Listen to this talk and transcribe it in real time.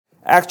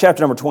Acts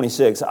chapter number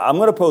 26. I'm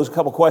going to pose a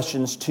couple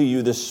questions to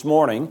you this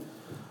morning.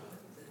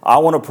 I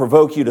want to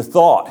provoke you to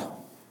thought.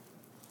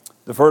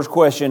 The first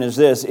question is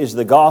this: is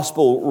the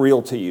gospel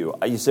real to you?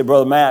 You say,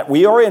 Brother Matt,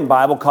 we are in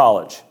Bible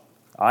college.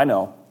 I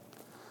know.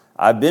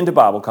 I've been to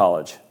Bible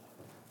college.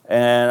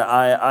 And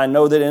I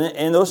know that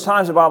in those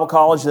times of Bible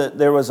college that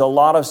there was a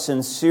lot of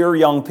sincere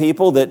young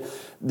people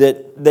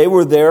that they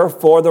were there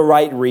for the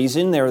right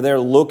reason. They were there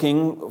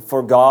looking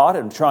for God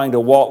and trying to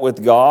walk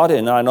with God.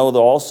 And I know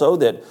also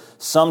that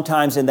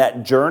sometimes in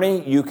that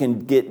journey you can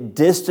get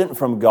distant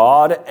from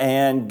God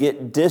and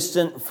get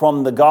distant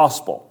from the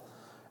gospel.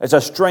 It's a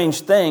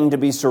strange thing to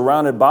be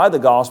surrounded by the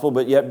gospel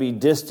but yet be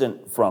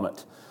distant from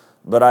it.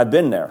 But I've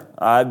been there.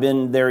 I've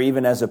been there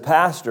even as a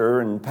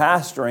pastor, and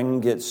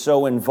pastoring gets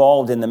so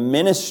involved in the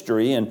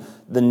ministry and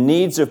the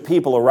needs of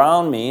people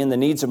around me and the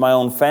needs of my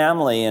own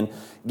family, and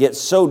get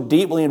so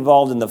deeply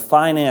involved in the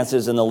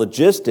finances and the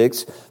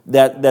logistics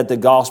that the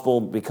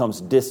gospel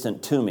becomes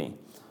distant to me.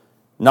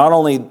 Not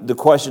only the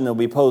question that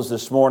we posed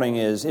this morning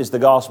is the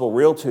gospel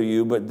real to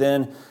you, but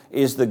then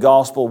is the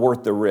gospel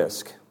worth the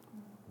risk?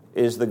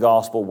 Is the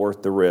gospel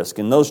worth the risk?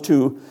 And those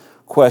two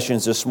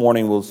questions this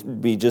morning will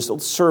be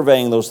just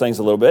surveying those things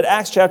a little bit.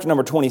 Acts chapter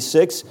number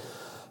 26.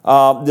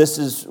 This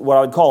is what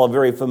I would call a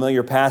very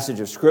familiar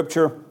passage of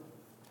Scripture.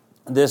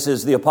 This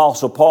is the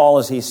Apostle Paul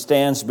as he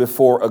stands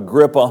before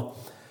Agrippa.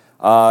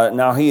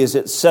 Now he is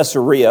at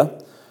Caesarea.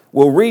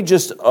 We'll read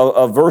just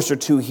a verse or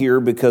two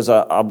here because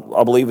I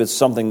believe it's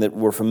something that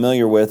we're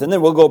familiar with. And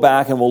then we'll go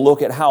back and we'll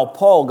look at how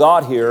Paul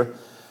got here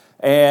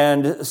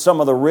and some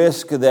of the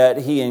risk that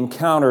he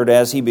encountered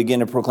as he began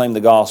to proclaim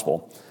the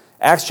gospel.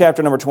 Acts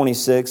chapter number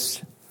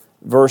 26,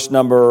 verse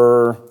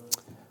number,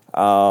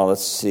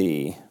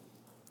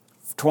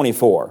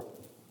 24.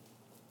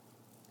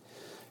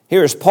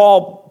 Here is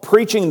Paul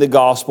preaching the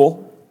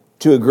gospel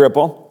to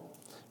Agrippa.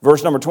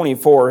 Verse number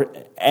 24,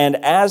 and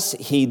as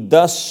he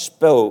thus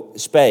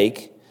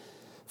spake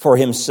for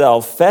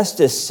himself,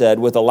 Festus said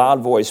with a loud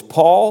voice,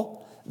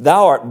 Paul,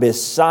 thou art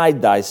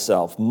beside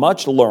thyself.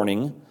 Much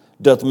learning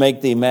doth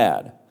make thee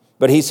mad.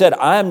 But he said,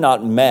 I am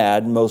not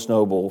mad, most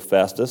noble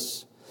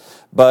Festus,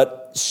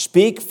 but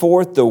speak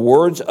forth the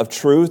words of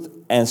truth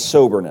and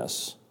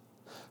soberness.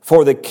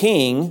 For the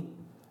king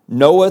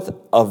knoweth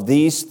of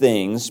these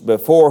things,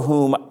 before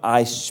whom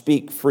I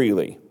speak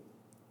freely.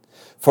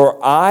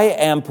 For I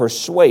am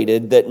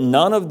persuaded that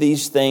none of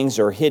these things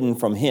are hidden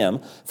from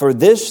him, for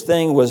this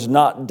thing was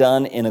not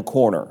done in a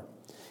corner.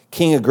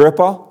 King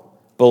Agrippa,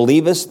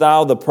 believest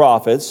thou the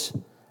prophets?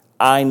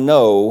 I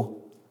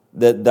know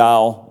that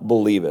thou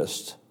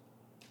believest.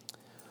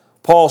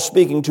 Paul,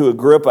 speaking to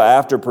Agrippa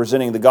after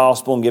presenting the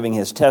gospel and giving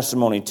his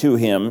testimony to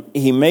him,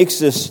 he makes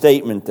this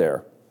statement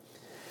there.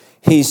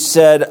 He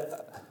said,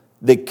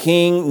 the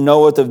king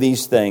knoweth of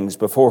these things,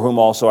 before whom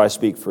also I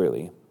speak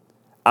freely.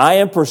 I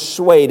am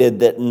persuaded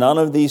that none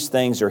of these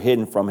things are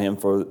hidden from him,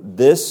 for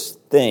this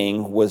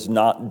thing was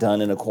not done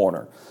in a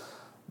corner.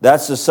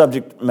 That's the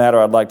subject matter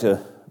I'd like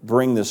to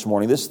bring this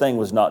morning. This thing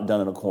was not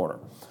done in a corner.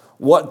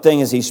 What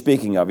thing is he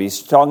speaking of?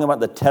 He's talking about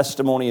the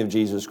testimony of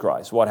Jesus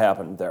Christ. What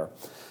happened there?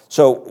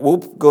 So we'll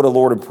go to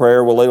Lord in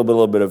prayer. We'll lay a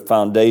little bit of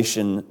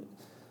foundation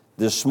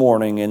this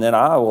morning, and then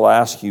I will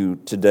ask you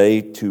today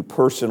to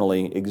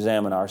personally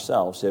examine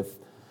ourselves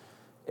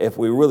if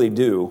we really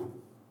do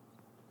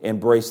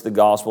embrace the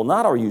gospel.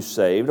 Not are you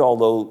saved,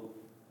 although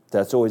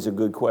that's always a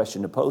good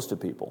question to pose to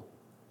people.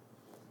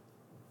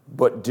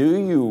 But do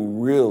you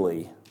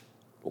really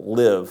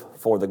live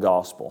for the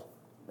gospel?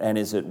 And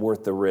is it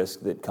worth the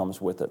risk that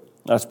comes with it?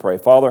 Let's pray.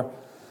 Father,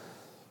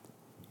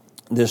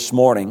 this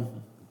morning,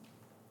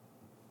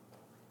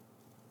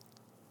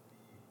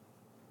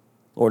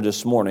 Lord,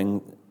 this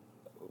morning,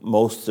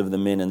 most of the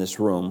men in this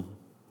room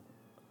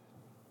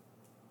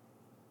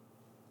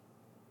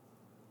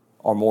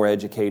are more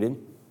educated.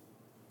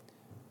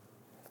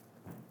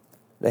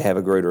 They have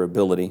a greater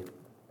ability.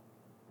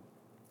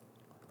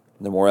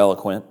 They're more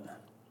eloquent.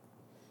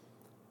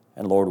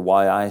 And Lord,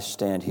 why I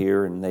stand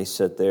here and they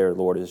sit there,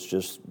 Lord, is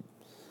just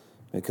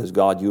because,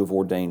 God, you have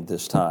ordained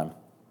this time.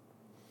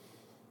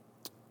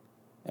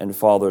 And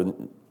Father,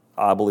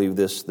 I believe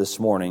this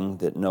morning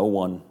that no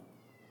one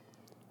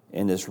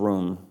in this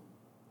room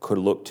could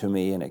look to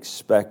me and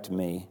expect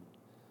me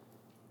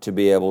to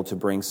be able to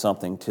bring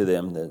something to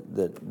them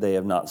that they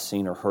have not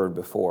seen or heard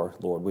before.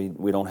 Lord,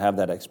 we don't have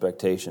that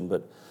expectation,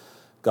 but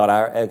God,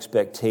 our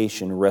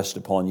expectation rests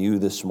upon you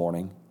this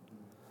morning.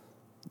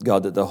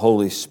 God, that the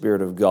Holy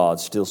Spirit of God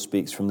still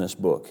speaks from this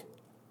book.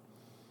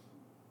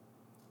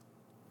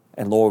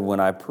 And Lord, when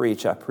I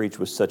preach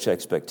with such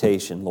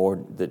expectation,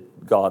 Lord,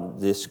 that God,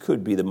 this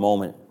could be the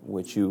moment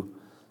which you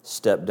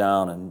step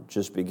down and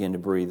just begin to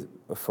breathe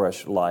a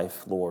fresh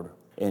life, Lord,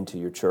 into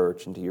your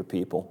church, into your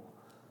people.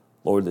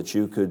 Lord, that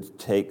you could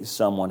take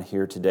someone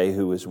here today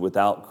who is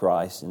without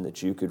Christ and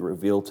that you could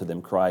reveal to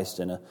them Christ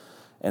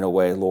in a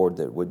way, Lord,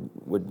 that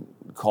would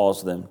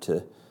cause them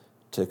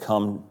to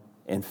come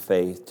in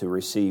faith, to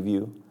receive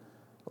you.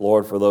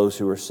 Lord, for those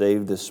who are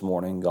saved this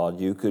morning, God,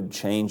 you could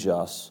change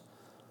us,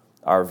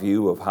 our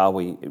view of how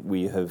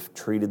we have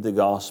treated the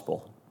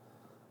gospel.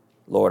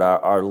 Lord,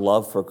 our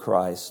love for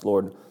Christ.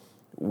 Lord,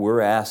 we're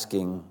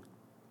asking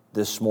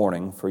this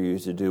morning for you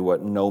to do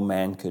what no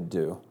man could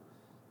do.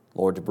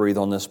 Lord, to breathe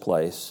on this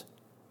place.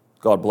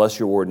 God, bless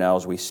your word now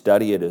as we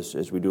study it,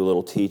 as we do a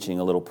little teaching,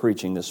 a little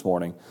preaching this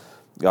morning.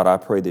 God, I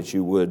pray that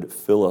you would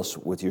fill us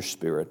with your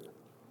Spirit.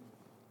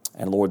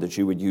 And Lord, that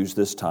you would use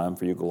this time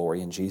for your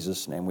glory. In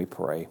Jesus' name we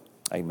pray.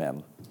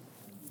 Amen.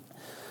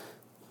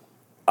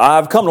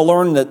 I've come to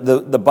learn that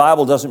the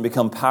Bible doesn't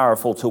become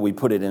powerful till we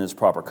put it in its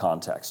proper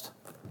context.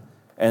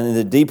 And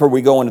the deeper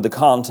we go into the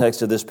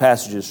context of this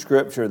passage of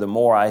Scripture, the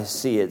more I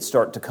see it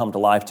start to come to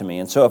life to me.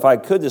 And so if I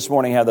could this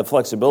morning have the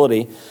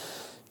flexibility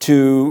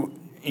to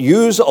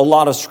use a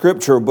lot of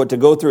Scripture, but to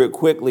go through it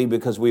quickly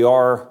because we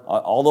are,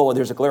 although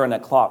there's a glare on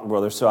that clock,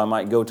 brother, so I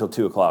might go till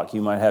 2 o'clock.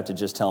 You might have to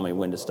just tell me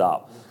when to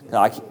stop.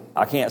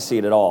 I can't see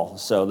it at all,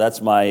 so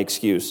that's my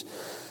excuse.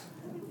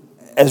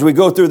 As we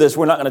go through this,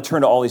 we're not going to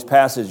turn to all these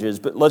passages,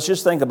 but let's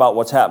just think about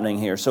what's happening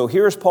here. So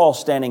here's Paul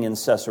standing in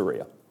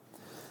Caesarea.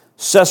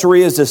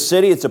 Caesarea is a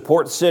city. It's a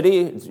port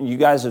city. You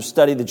guys have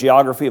studied the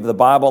geography of the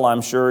Bible,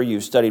 I'm sure.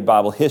 You've studied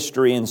Bible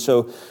history, and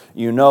so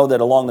you know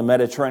that along the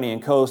Mediterranean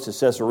coast to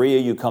Caesarea,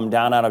 you come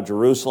down out of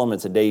Jerusalem.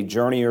 It's a day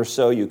journey or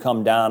so. You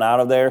come down out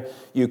of there.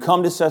 You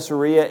come to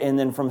Caesarea, and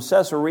then from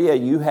Caesarea,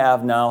 you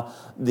have now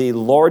the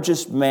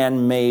largest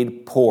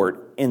man-made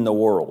port in the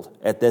world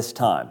at this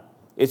time.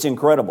 It's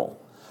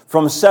incredible.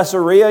 From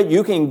Caesarea,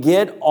 you can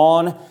get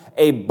on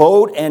a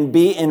boat and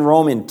be in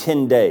Rome in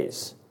 10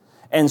 days.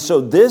 And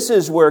so this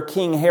is where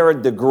King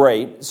Herod the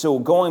Great, so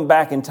going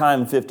back in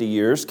time 50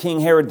 years, King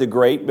Herod the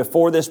Great,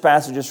 before this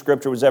passage of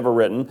Scripture was ever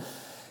written,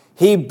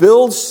 he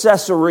builds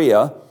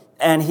Caesarea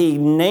and he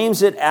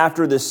names it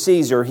after the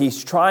Caesar.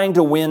 He's trying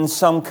to win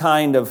some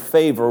kind of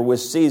favor with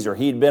Caesar.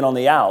 He'd been on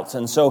the outs.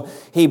 And so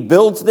he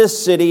builds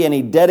this city and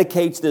he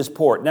dedicates this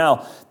port. Now,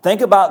 think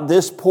about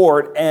this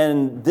port,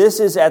 and this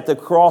is at the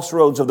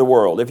crossroads of the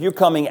world. If you're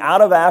coming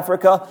out of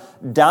Africa,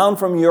 down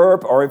from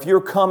Europe, or if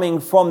you're coming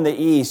from the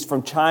east,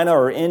 from China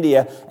or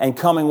India, and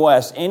coming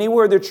west,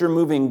 anywhere that you're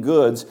moving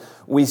goods,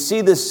 we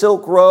see the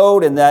Silk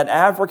Road and that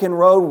African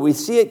road. We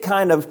see it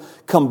kind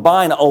of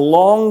combine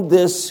along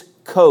this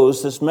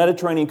coast, this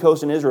Mediterranean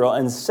coast in Israel,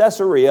 and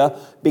Caesarea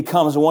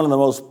becomes one of the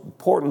most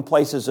important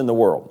places in the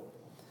world.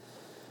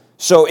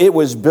 So it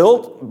was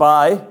built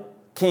by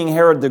King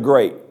Herod the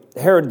Great.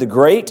 Herod the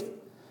Great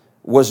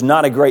was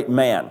not a great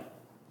man.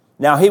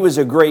 Now, he was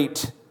a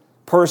great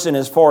person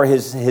as far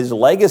as his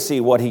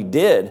legacy, what he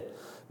did,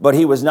 but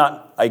he was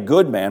not a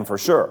good man for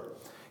sure.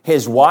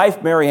 His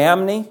wife,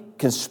 Mariamne,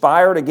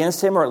 conspired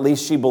against him, or at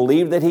least she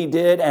believed that he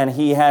did, and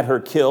he had her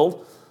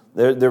killed.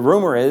 The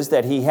rumor is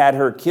that he had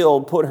her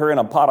killed, put her in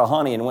a pot of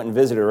honey, and went and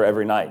visited her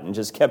every night and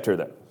just kept her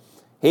there.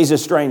 He's a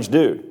strange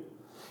dude.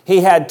 He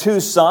had 2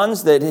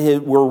 sons that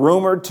were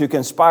rumored to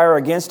conspire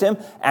against him,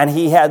 and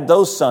he had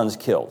those sons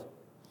killed.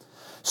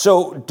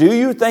 So do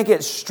you think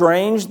it's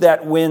strange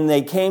that when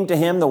they came to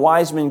him, the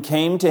wise men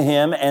came to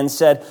him and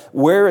said,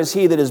 "Where is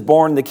he that is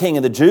born the King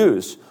of the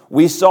Jews?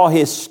 We saw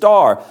his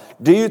star."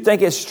 Do you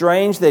think it's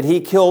strange that he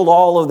killed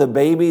all of the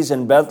babies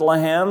in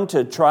Bethlehem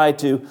to try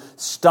to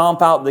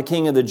stomp out the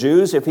King of the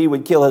Jews if he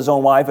would kill his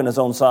own wife and his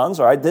own sons?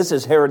 All right, this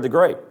is Herod the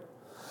Great.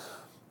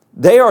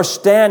 They are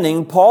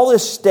standing, Paul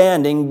is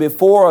standing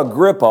before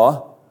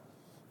Agrippa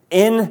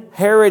in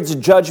Herod's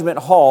judgment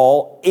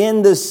hall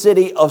in the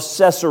city of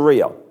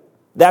Caesarea.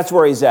 That's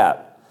where he's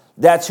at.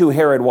 That's who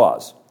Herod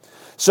was.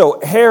 So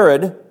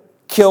Herod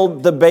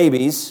killed the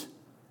babies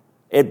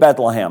at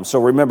Bethlehem. So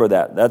remember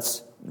that.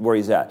 That's where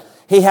he's at.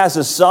 He has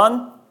a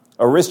son,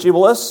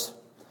 Aristobulus,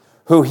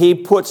 who he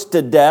puts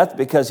to death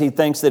because he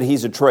thinks that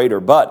he's a traitor.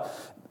 But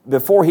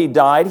before he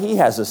died, he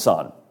has a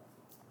son.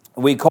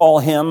 We call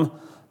him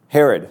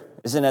Herod.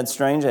 Isn't that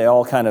strange? They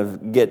all kind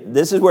of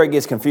this is where it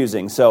gets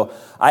confusing. So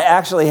I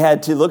actually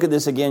had to look at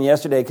this again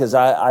yesterday because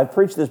I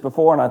preached this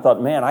before and I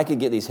thought, man, I could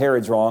get these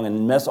Herods wrong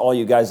and mess all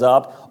you guys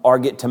up or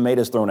get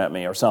tomatoes thrown at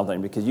me or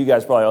something because you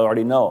guys probably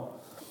already know.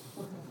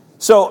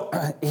 So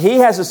he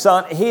has a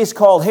son. He's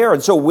called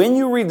Herod. So when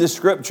you read the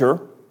Scripture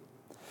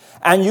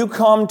and you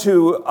come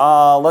to,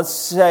 let's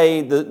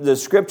say, the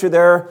Scripture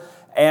there,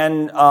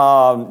 and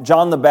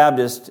John the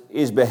Baptist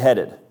is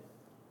beheaded.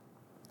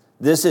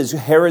 This is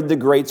Herod the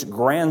Great's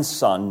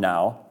grandson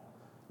now,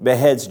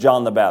 beheads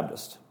John the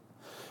Baptist.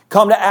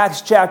 Come to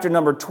Acts chapter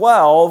number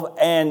 12,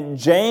 and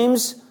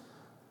James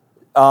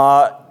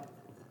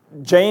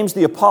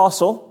the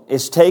apostle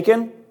is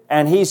taken,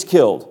 and he's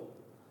killed.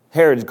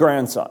 Herod's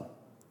grandson.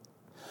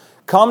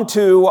 Come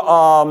to,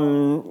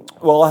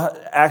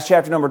 Acts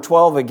chapter number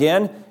 12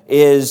 again,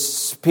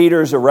 is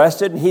Peter's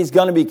arrested, and he's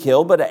going to be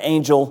killed, but an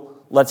angel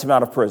lets him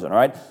out of prison, all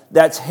right?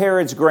 That's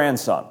Herod's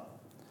grandson.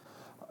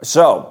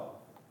 So,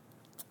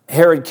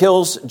 Herod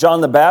kills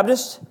John the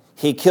Baptist,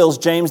 he kills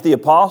James the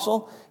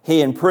apostle,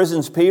 he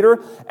imprisons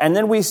Peter, and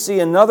then we see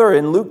another,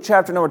 in Luke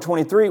chapter number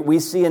 23, we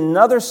see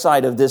another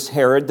side of this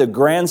Herod, the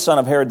grandson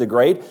of Herod the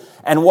Great,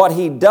 and what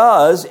he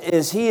does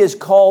is he is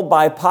called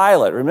by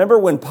Pilate. Remember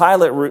when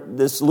Pilate,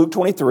 this Luke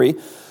 23,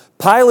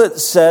 Pilate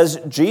says,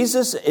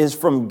 Jesus is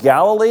from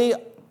Galilee,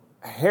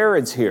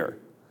 Herod's here.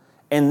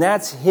 and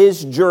that's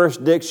his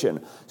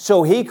jurisdiction.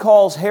 So he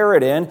calls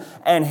Herod in,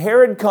 and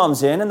Herod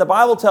comes in, and the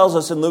Bible tells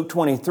us in Luke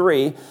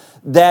 23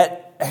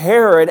 that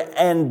Herod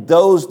and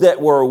those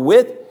that were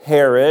with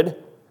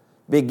Herod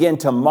begin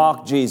to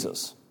mock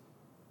Jesus.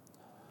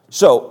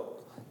 So,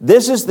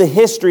 this is the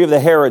history of the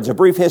Herods, a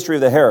brief history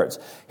of the Herods.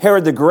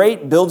 Herod the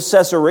Great builds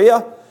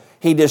Caesarea.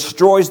 He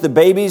destroys the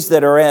babies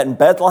that are in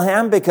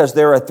Bethlehem because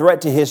they're a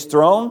threat to his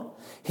throne.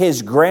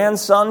 His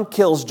grandson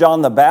kills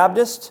John the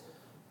Baptist.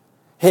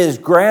 His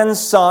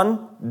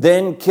grandson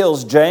then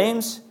kills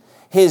James.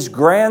 His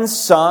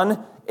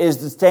grandson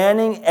is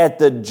standing at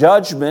the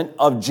judgment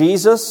of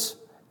Jesus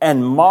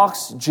and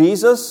mocks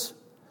Jesus.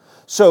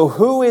 So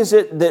who is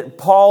it that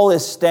Paul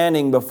is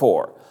standing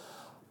before?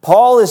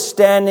 Paul is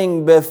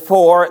standing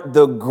before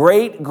the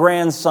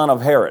great-grandson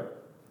of Herod.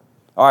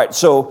 All right,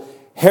 so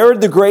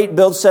Herod the Great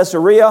builds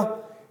Caesarea.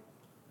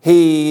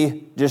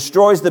 He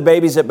destroys the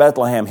babies at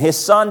Bethlehem. His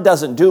son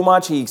doesn't do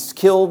much. He's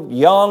killed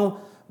young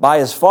by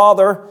his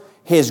father.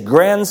 His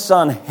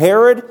grandson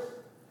Herod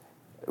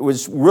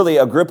was really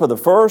Agrippa the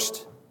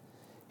First.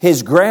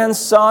 His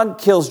grandson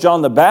kills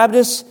John the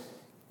Baptist,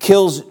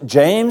 kills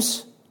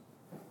James,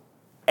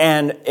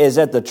 and is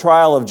at the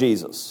trial of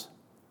Jesus.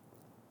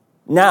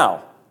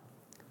 Now,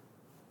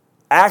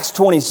 Acts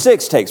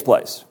 26 takes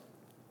place.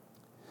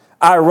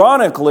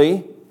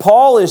 Ironically,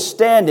 Paul is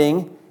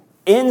standing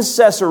in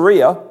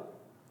Caesarea,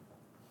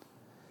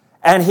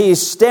 and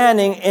he's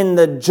standing in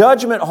the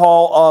judgment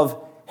hall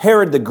of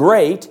Herod the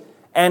Great,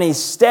 and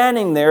he's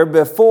standing there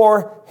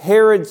before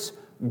Herod's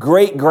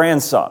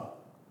great-grandson.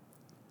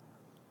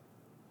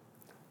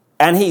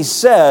 And he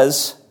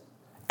says,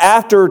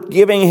 after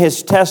giving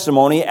his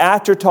testimony,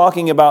 after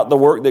talking about the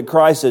work that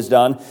Christ has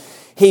done,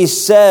 he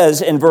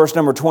says in verse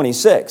number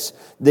 26,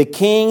 "The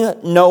king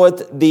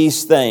knoweth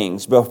these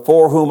things,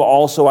 before whom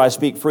also I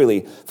speak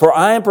freely. For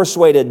I am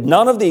persuaded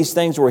none of these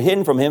things were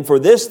hidden from him, for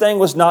this thing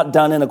was not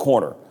done in a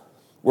corner."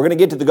 We're going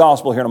to get to the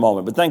gospel here in a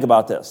moment, but think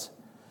about this.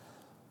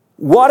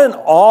 What an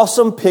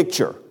awesome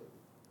picture.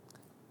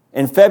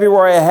 In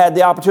February, I had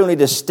the opportunity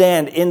to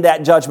stand in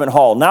that judgment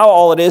hall. Now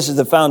all it is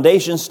the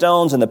foundation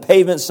stones and the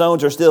pavement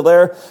stones are still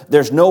there.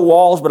 There's no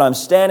walls, but I'm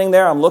standing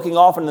there. I'm looking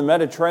off in the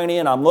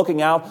Mediterranean. I'm looking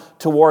out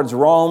towards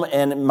Rome,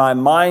 and my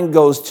mind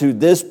goes to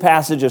this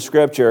passage of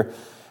Scripture,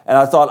 and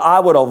I thought I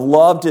would have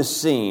loved to have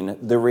seen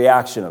the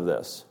reaction of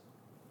this.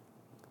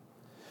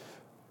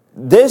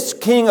 This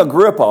King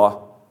Agrippa,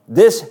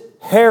 this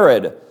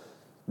Herod,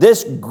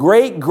 this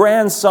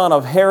great-grandson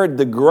of Herod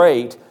the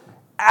Great,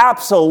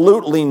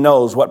 absolutely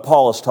knows what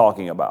Paul is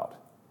talking about.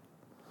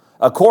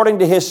 According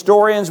to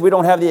historians, we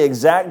don't have the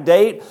exact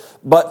date,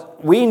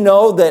 but we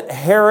know that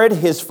Herod,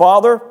 his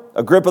father,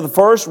 Agrippa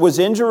I, was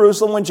in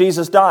Jerusalem when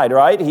Jesus died,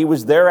 right? He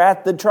was there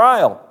at the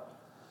trial.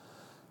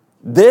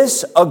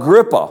 This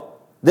Agrippa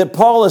that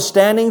Paul is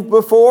standing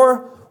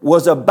before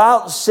was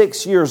about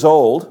 6 years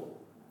old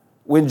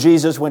when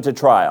Jesus went to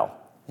trial.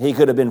 He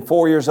could have been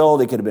 4 years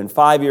old, he could have been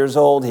 5 years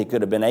old, he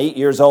could have been 8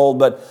 years old,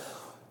 but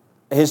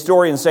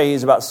historians say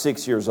he's about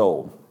 6 years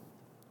old.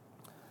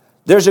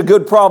 There's a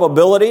good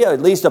probability,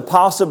 at least a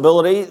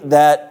possibility,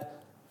 that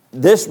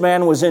this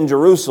man was in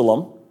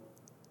Jerusalem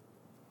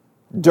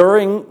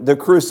during the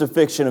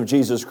crucifixion of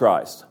Jesus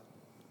Christ.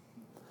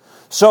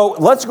 So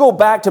let's go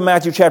back to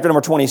Matthew chapter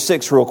number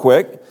 26 real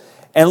quick.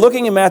 And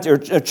looking in Matthew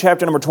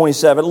chapter number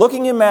 27,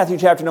 looking in Matthew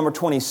chapter number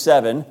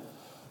 27,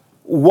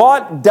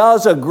 what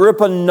does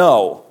Agrippa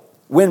know?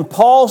 When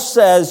Paul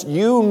says,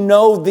 you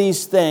know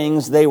these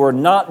things, they were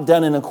not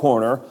done in a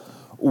corner,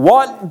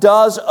 what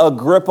does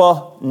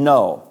Agrippa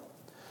know?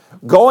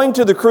 Going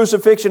to the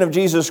crucifixion of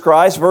Jesus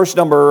Christ, verse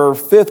number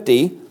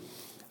 50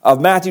 of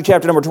Matthew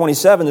chapter number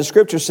 27, the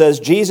Scripture says,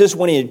 Jesus,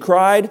 when he had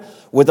cried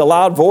with a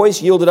loud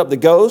voice, yielded up the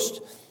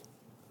ghost.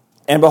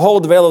 And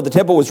behold, the veil of the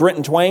temple was rent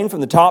in twain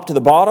from the top to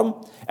the bottom,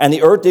 and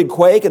the earth did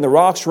quake, and the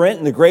rocks rent,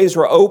 and the graves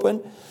were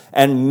opened.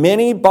 And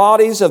many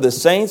bodies of the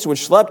saints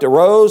which slept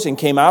arose and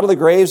came out of the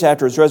graves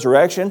after his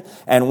resurrection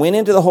and went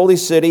into the holy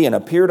city and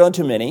appeared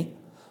unto many.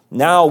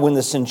 Now when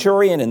the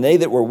centurion and they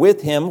that were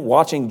with him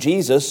watching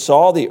Jesus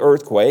saw the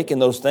earthquake and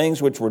those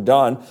things which were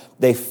done,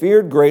 they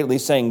feared greatly,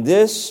 saying,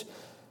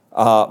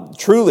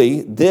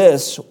 truly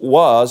this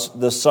was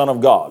the Son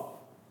of God.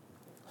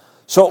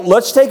 So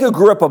let's take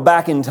Agrippa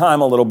back in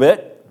time a little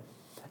bit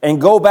and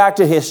go back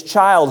to his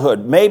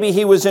childhood. Maybe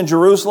he was in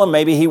Jerusalem,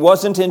 maybe he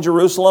wasn't in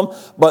Jerusalem,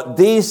 but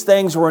these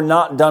things were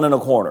not done in a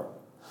corner.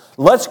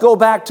 Let's go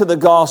back to the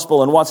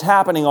gospel and what's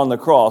happening on the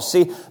cross.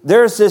 See,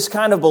 there's this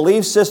kind of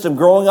belief system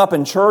growing up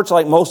in church,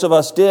 like most of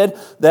us did,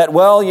 that,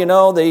 well, you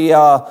know,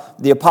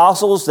 the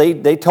apostles,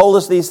 they told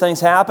us these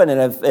things happen,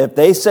 and if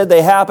they said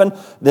they happened,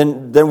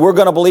 then we're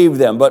going to believe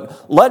them.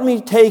 But let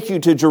me take you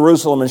to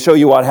Jerusalem and show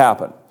you what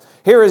happened.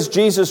 Here is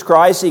Jesus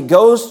Christ. He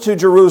goes to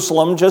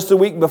Jerusalem just a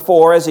week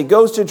before. As he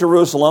goes to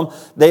Jerusalem,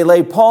 they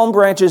lay palm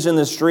branches in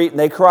the street and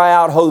they cry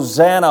out,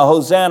 Hosanna,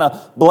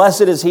 Hosanna,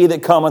 blessed is he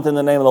that cometh in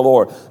the name of the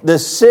Lord. The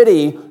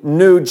city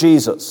knew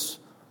Jesus.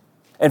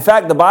 In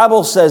fact, the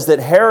Bible says that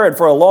Herod,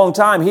 for a long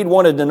time, he'd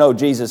wanted to know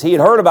Jesus. He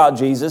had heard about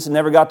Jesus and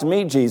never got to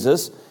meet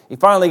Jesus. He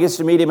finally gets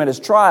to meet him at his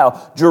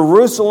trial.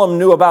 Jerusalem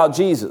knew about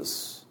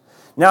Jesus.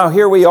 Now,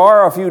 here we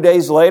are a few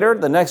days later,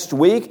 the next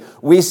week,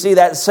 we see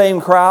that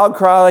same crowd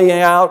crying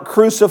out,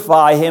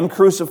 crucify him,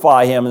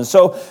 crucify him. And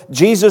so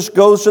Jesus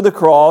goes to the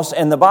cross,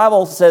 and the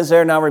Bible says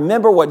there, now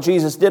remember what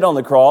Jesus did on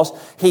the cross.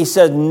 He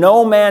said,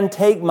 no man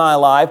take my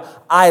life,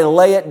 I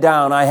lay it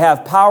down. I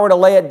have power to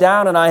lay it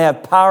down, and I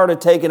have power to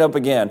take it up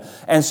again.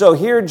 And so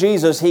here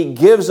Jesus, he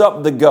gives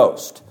up the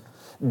ghost.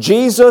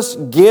 Jesus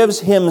gives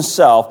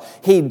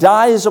himself. He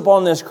dies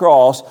upon this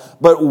cross,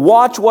 but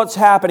watch what's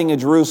happening in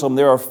Jerusalem.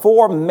 There are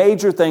four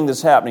major things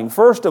that's happening.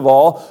 First of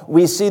all,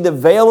 we see the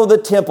veil of the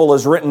temple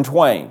is rent in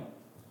twain.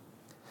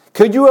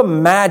 Could you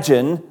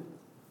imagine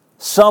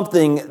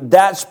something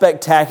that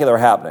spectacular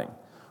happening?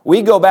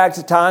 We go back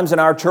to times in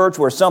our church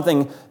where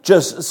something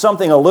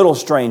a little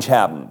strange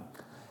happened.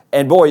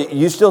 And boy,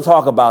 you still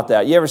talk about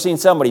that. You ever seen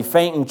somebody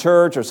faint in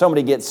church or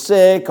somebody get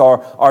sick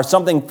or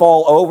something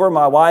fall over?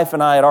 My wife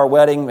and I at our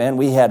wedding, man,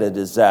 we had a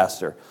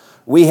disaster.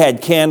 We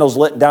had candles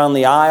lit down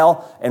the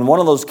aisle, and one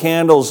of those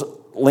candles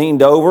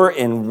leaned over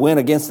and went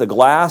against the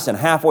glass, and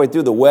halfway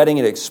through the wedding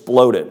it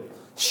exploded.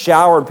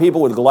 Showered people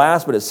with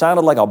glass, but it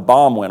sounded like a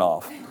bomb went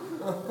off.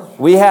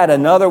 We had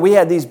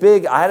these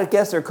big, I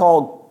guess they're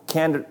called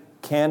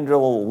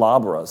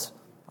candelabras.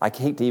 I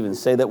hate to even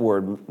say that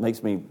word, it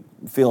makes me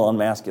feel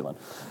unmasculine.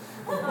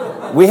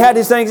 We had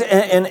these things,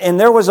 and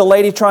there was a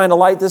lady trying to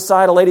light this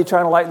side, a lady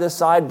trying to light this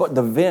side, but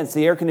the vents,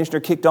 the air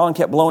conditioner kicked on,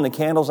 kept blowing the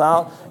candles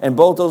out, and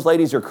both those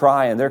ladies are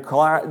crying. They're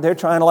trying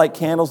to light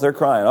candles, they're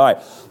crying. All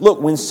right,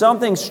 look, when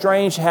something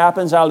strange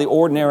happens out of the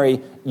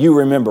ordinary, you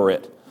remember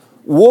it.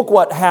 Look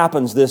what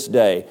happens this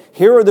day.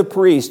 Here are the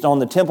priests on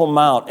the Temple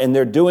Mount, and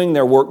they're doing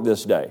their work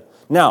this day.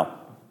 Now,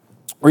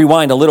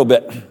 rewind a little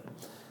bit.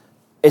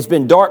 It's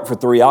been dark for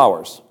 3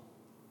 hours.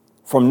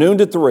 From noon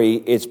to 3,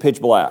 it's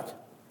pitch black.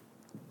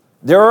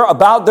 They're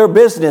about their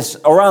business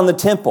around the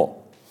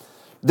temple.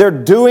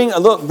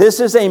 This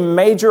is a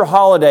major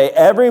holiday.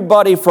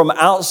 Everybody from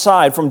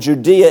outside, from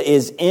Judea,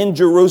 is in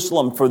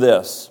Jerusalem for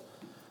this.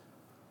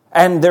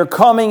 And they're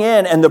coming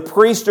in, and the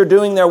priests are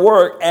doing their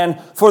work. And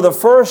for the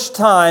first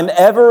time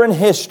ever in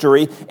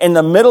history, in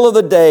the middle of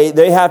the day,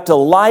 they have to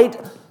light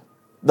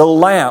the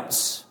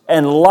lamps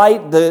and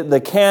light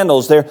the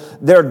candles.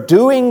 They're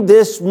doing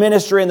this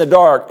ministry in the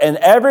dark, and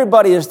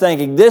everybody is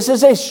thinking, this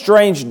is a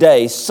strange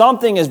day.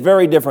 Something is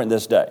very different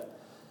this day.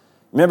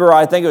 Remember,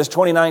 I think it was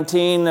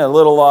 2019, a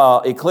little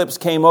eclipse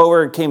came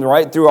over. It came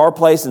right through our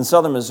place in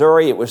southern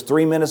Missouri. It was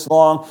 3 minutes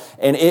long,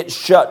 and it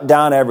shut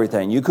down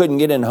everything. You couldn't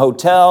get in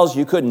hotels.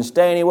 You couldn't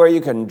stay anywhere.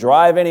 You couldn't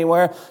drive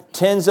anywhere.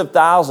 Tens of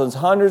thousands,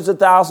 hundreds of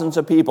thousands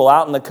of people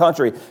out in the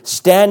country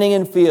standing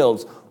in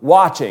fields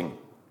watching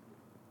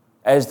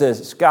as the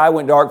sky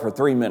went dark for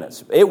 3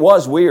 minutes. It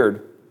was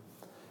weird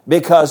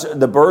because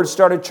the birds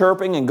started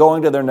chirping and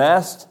going to their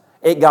nest.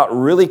 It got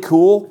really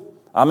cool.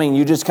 I mean,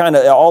 you just kind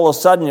of, all of a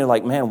sudden, you're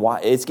like, man,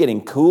 why? It's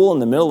getting cool in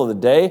the middle of the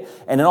day.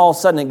 And then all of a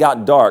sudden it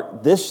got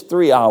dark. This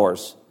 3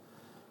 hours,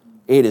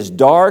 it is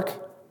dark,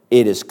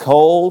 it is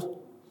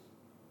cold,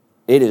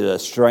 it is a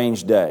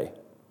strange day.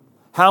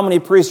 How many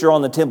priests are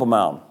on the Temple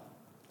Mount?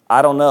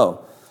 I don't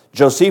know.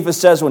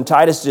 Josephus says when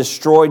Titus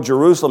destroyed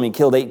Jerusalem, he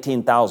killed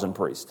 18,000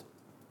 priests.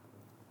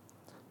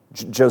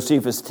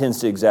 Josephus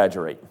tends to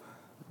exaggerate.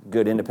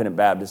 Good independent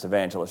Baptist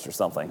evangelist or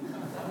something.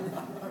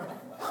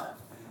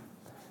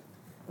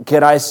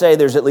 Can I say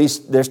there's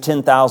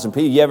 10,000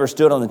 people? You ever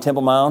stood on the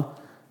Temple Mount?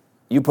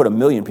 You put 1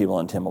 million people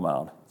on Temple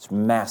Mount. It's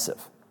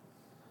massive.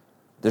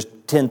 There's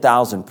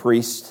 10,000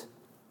 priests.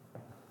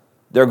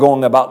 They're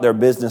going about their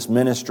business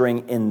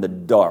ministering in the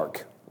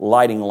dark,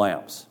 lighting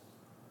lamps.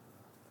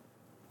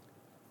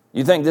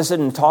 You think this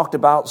isn't talked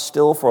about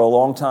still for a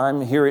long time?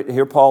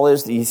 Here Paul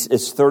is.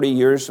 It's 30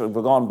 years have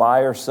gone by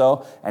or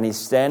so, and he's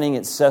standing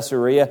at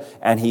Caesarea,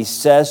 and he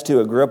says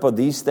to Agrippa,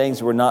 these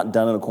things were not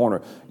done in a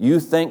corner. You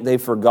think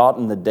they've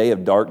forgotten the day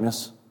of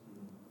darkness?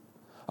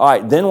 All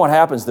right, then what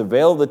happens? The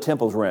veil of the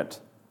temple's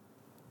rent.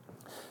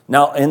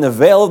 Now, in the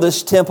veil of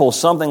this temple,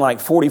 something like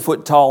 40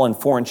 foot tall and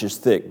 4 inches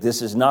thick.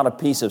 This is not a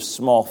piece of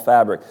small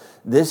fabric.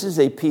 This is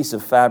a piece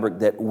of fabric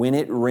that when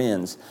it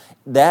rends,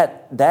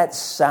 that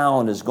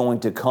sound is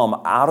going to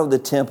come out of the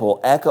temple,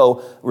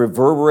 echo,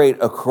 reverberate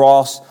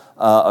across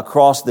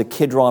the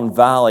Kidron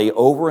Valley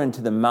over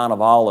into the Mount of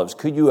Olives.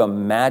 Could you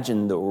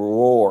imagine the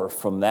roar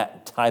from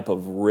that type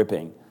of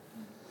ripping?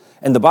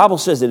 And the Bible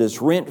says it is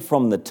rent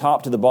from the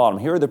top to the bottom.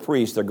 Here are the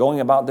priests. They're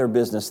going about their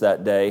business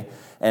that day,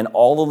 and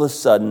all of a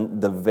sudden,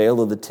 the veil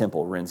of the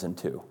temple rends in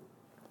two.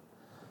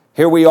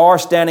 Here we are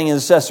standing in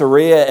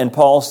Caesarea, and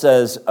Paul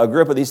says,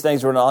 Agrippa, these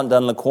things were not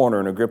done in the corner.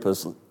 And Agrippa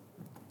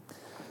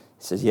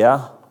says,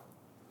 yeah,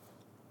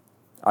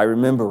 I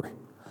remember.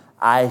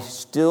 I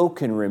still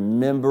can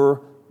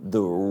remember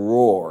the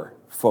roar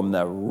from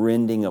the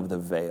rending of the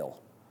veil.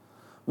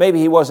 Maybe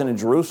he wasn't in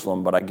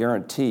Jerusalem, but I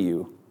guarantee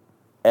you,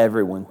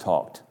 everyone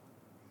talked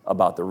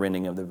about the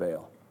rending of the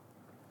veil.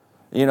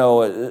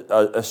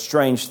 a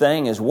strange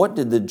thing is, what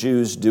did the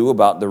Jews do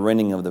about the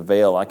rending of the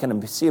veil? I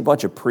can see a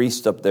bunch of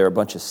priests up there, a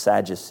bunch of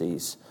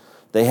Sadducees.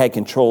 They had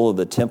control of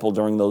the temple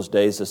during those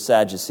days, the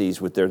Sadducees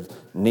with their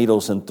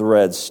needles and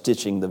threads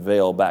stitching the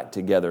veil back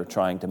together,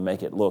 trying to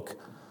make it look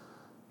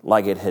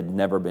like it had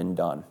never been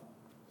done.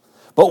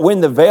 But when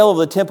the veil of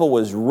the temple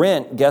was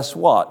rent, guess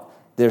what?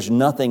 There's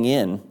nothing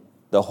in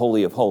the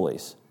Holy of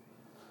Holies.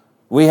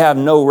 We have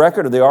no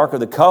record of the Ark of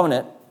the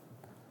Covenant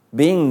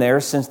being there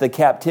since the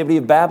captivity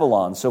of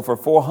Babylon. So for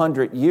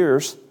 400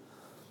 years,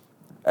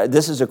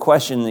 this is a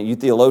question that you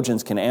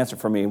theologians can answer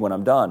for me when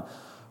I'm done.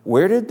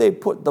 Where did they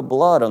put the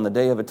blood on the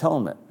Day of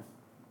Atonement?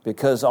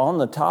 Because on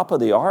the top of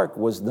the ark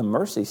was the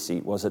mercy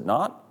seat, was it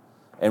not?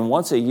 And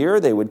once a year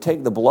they would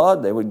take the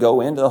blood, they would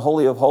go into the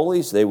Holy of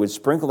Holies, they would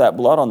sprinkle that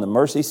blood on the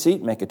mercy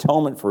seat, make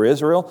atonement for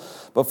Israel.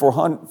 But for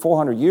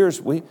 400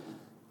 years,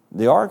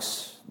 the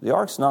ark's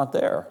not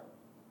there.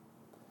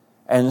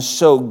 And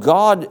so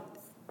God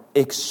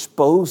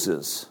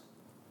exposes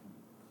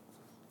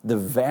the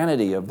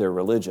vanity of their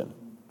religion.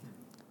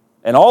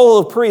 And all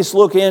of the priests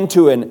look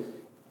into an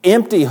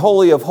empty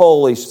Holy of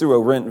Holies through a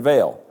rent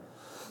veil.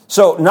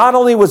 So not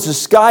only was the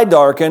sky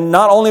darkened,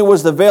 not only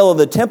was the veil of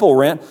the temple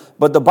rent,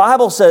 but the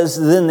Bible says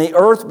then the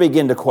earth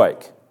began to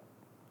quake.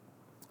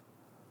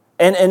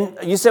 And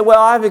you say, well,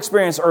 I've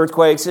experienced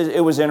earthquakes.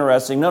 It was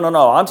interesting.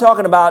 No. I'm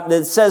talking about,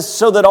 it says,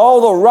 so that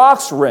all the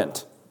rocks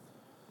rent.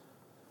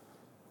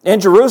 In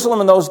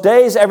Jerusalem in those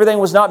days, everything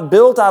was not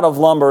built out of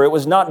lumber. It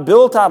was not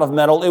built out of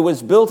metal. It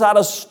was built out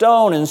of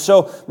stone. And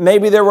so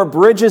maybe there were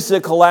bridges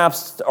that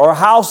collapsed or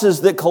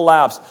houses that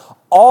collapsed.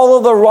 All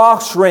of the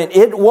rocks rent.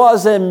 It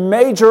was a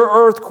major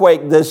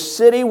earthquake. The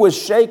city was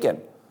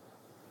shaken.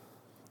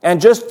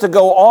 And just to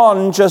go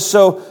on, just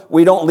so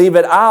we don't leave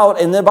it out,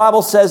 and the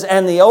Bible says,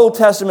 and the Old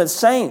Testament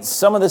saints,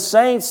 some of the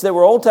saints that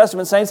were Old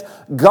Testament saints,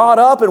 got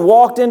up and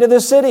walked into the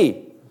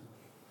city.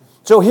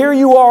 So here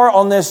you are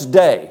on this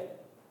day.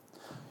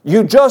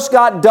 You just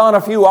got done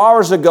a few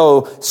hours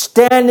ago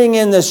standing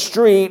in the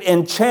street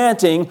and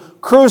chanting,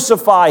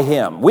 "Crucify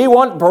him. We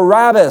want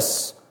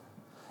Barabbas."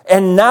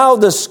 And now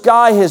the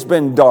sky has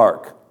been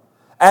dark.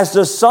 As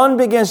the sun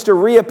begins to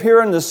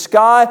reappear in the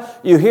sky,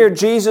 you hear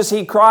Jesus,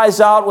 he cries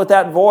out with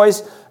that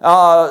voice,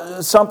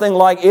 something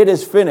like, "It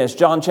is finished."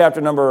 John chapter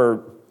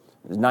number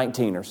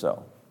 19 or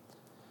so.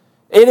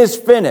 It is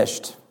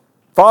finished.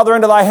 Father,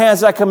 into thy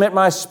hands I commit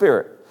my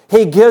spirit.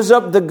 He gives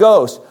up the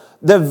ghost.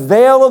 The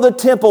veil of the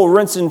temple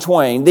rents in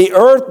twain. The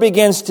earth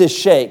begins to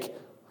shake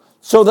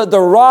so that the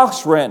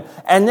rocks rent.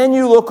 And then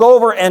you look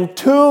over and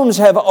tombs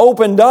have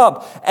opened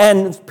up.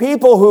 And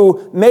people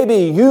who maybe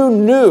you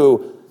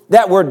knew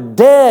that were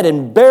dead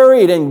and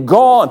buried and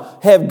gone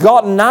have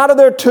gotten out of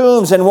their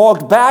tombs and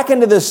walked back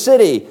into the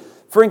city.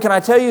 Friend, can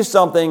I tell you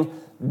something?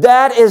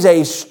 That is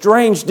a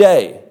strange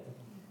day.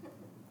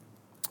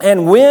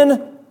 And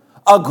when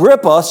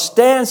Agrippa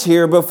stands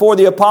here before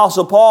the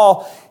Apostle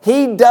Paul,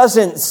 he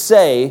doesn't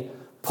say,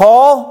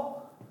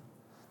 "Paul,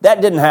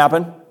 that didn't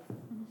happen."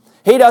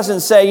 He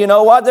doesn't say, "You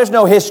know what, there's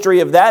no history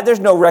of that, there's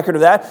no record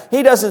of that."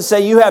 He doesn't say,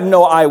 "You have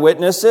no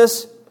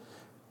eyewitnesses."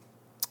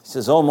 He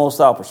says, "Almost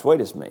thou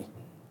persuadest me."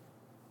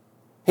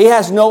 He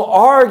has no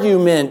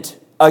argument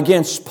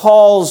against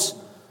Paul's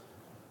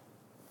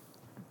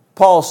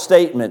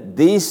statement.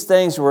 These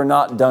things were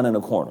not done in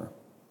a corner.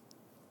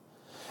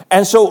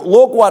 And so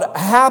look what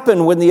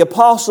happened when the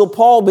Apostle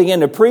Paul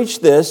began to preach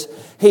this.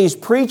 He's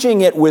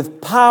preaching it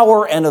with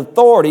power and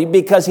authority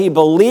because he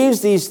believes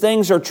these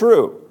things are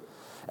true.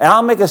 And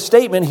I'll make a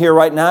statement here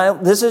right now.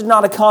 This is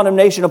not a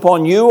condemnation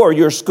upon you or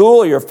your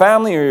school or your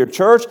family or your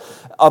church.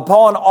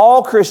 Upon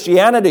all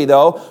Christianity,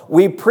 though,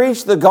 we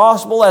preach the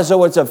gospel as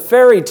though it's a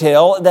fairy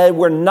tale that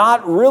we're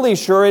not really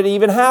sure it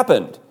even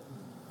happened.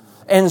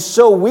 And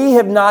so we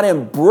have not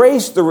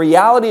embraced the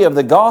reality of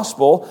the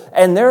gospel,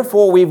 and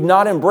therefore we've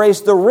not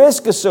embraced the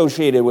risk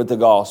associated with the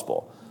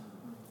gospel.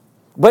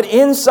 But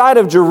inside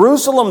of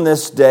Jerusalem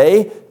this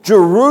day,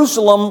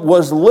 Jerusalem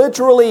was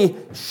literally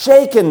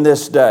shaken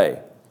this day.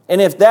 And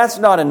if that's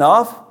not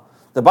enough,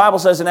 the Bible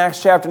says in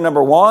Acts chapter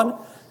number 1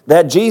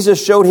 that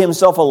Jesus showed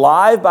himself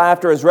alive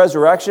after his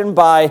resurrection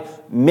by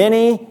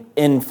many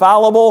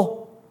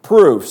infallible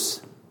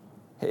proofs.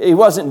 He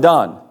wasn't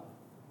done.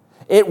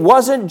 It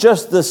wasn't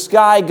just the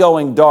sky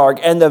going dark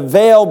and the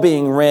veil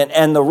being rent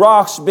and the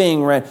rocks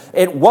being rent.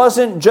 It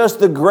wasn't just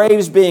the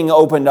graves being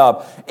opened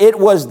up. It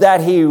was that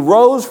he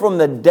rose from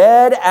the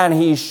dead and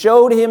he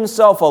showed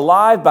himself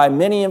alive by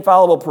many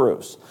infallible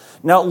proofs.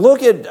 Now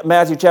look at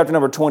Matthew chapter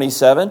number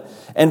 27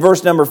 and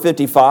verse number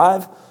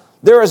 55.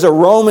 There is a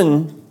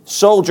Roman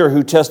soldier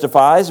who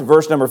testifies,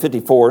 verse number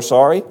 54,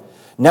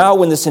 Now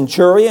when the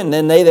centurion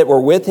and they that were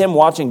with him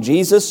watching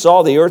Jesus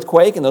saw the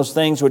earthquake and those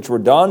things which were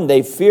done,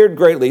 they feared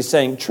greatly,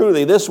 saying,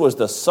 "Truly, this was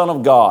the Son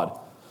of God."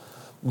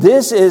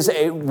 This is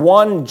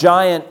one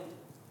giant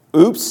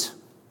oops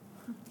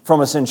from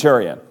a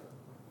centurion.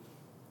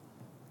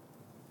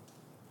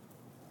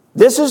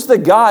 This is the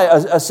guy,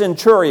 a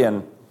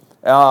centurion.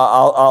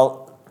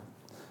 I'll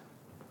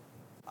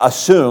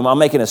assume, I'll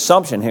make an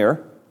assumption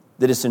here,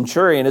 that a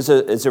centurion is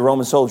a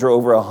Roman soldier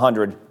over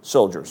 100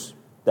 soldiers.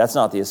 That's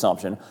not the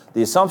assumption.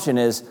 The assumption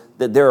is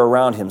that they're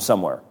around him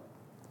somewhere.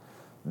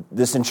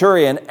 The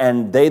centurion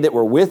and they that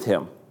were with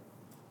him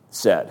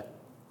said.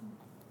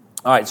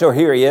 All right, so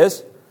here he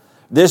is.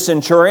 This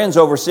centurion's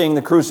overseeing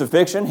the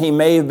crucifixion. He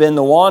may have been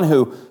the one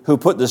who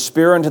put the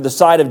spear into the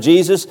side of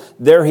Jesus.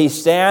 There he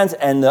stands,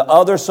 and the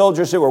other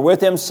soldiers that were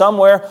with him,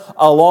 somewhere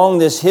along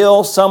this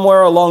hill,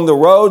 somewhere along the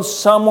road,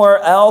 somewhere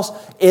else,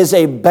 is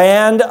a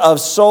band of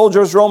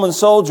soldiers, Roman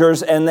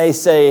soldiers, and they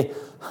say,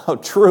 oh,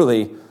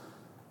 truly,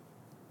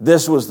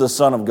 this was the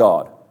Son of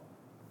God.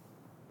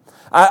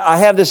 I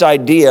have this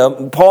idea.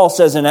 Paul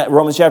says in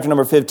Romans chapter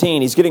number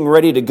 15, he's getting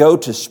ready to go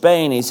to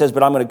Spain. He says,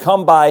 but I'm going to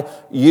come by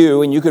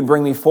you, and you can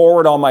bring me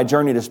forward on my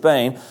journey to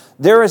Spain.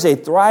 There is a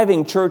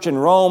thriving church in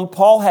Rome.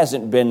 Paul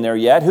hasn't been there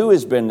yet. Who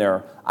has been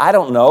there? I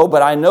don't know,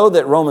 but I know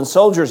that Roman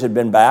soldiers had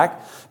been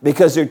back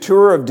because their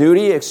tour of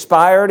duty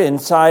expired in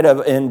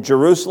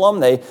Jerusalem.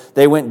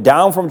 They went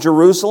down from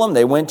Jerusalem.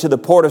 They went to the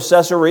port of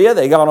Caesarea.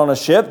 They got on a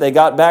ship. They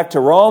got back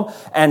to Rome.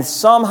 And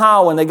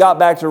somehow when they got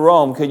back to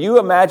Rome, could you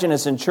imagine a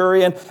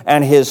centurion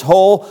and his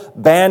whole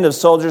band of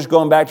soldiers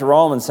going back to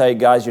Rome and say,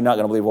 guys, you're not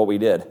going to believe what we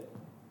did.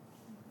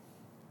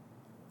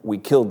 We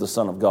killed the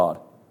Son of God.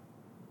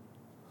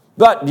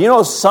 But you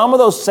know, some of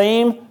those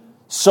same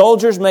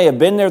soldiers may have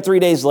been there 3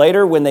 days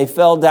later when they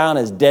fell down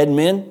as dead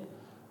men,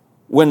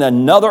 when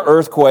another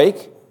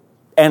earthquake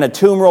and a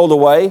tomb rolled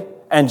away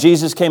and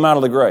Jesus came out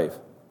of the grave.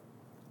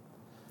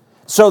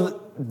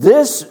 So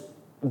this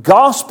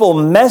gospel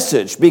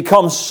message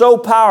becomes so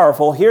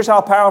powerful. Here's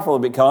how powerful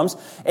it becomes.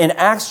 In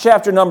Acts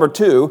chapter number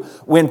 2,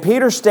 when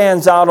Peter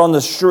stands out on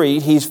the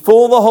street, he's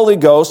full of the Holy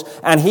Ghost,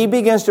 and he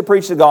begins to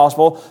preach the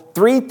gospel.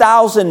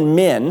 3,000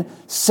 men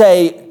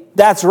say,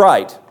 that's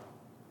right.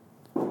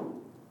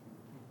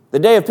 The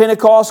day of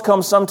Pentecost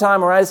comes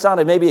sometime, right? It's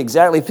not maybe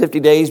exactly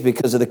 50 days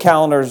because of the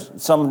calendars.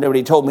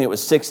 Somebody told me it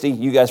was 60.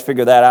 You guys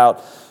figure that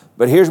out.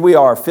 But here's we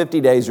are,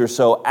 50 days or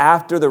so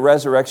after the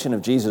resurrection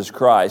of Jesus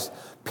Christ.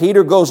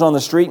 Peter goes on the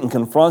street and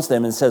confronts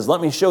them and says, let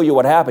me show you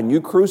what happened.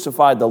 You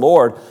crucified the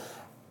Lord,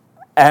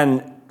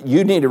 and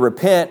you need to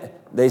repent.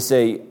 They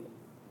say,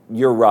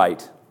 you're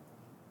right.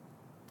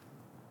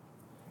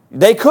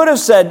 They could have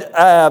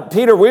said,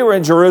 Peter, we were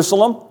in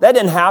Jerusalem. That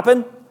didn't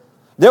happen.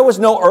 There was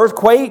no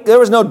earthquake. There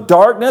was no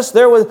darkness.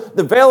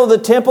 The veil of the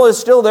temple is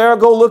still there.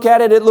 Go look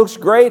at it. It looks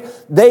great.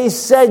 They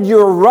said,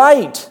 you're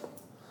right.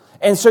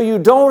 And so you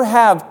don't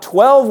have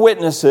 12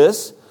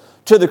 witnesses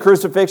to the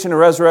crucifixion and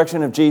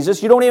resurrection of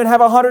Jesus. You don't even have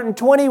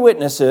 120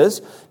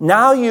 witnesses.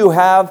 Now you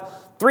have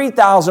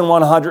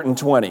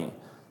 3,120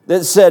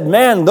 that said,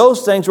 man,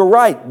 those things were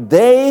right.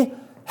 They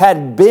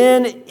had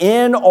been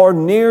in or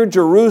near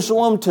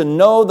Jerusalem to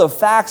know the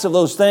facts of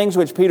those things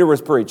which Peter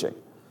was preaching.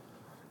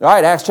 All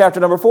right, Acts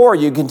chapter number 4,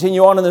 you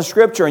continue on in the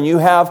scripture and you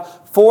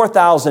have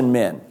 4,000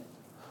 men.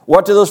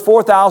 What do those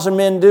 4,000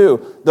 men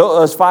do?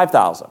 Those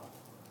 5,000.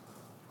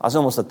 I was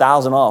almost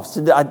 1,000 off.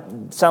 I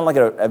sound like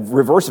a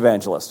reverse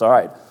evangelist. All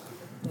right.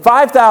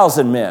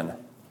 5,000 men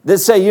that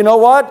say, you know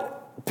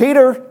what?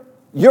 Peter,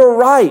 you're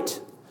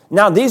right.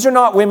 Now, these are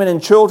not women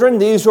and children.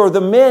 These are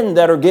the men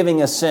that are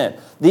giving assent.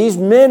 These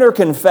men are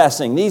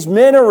confessing. These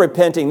men are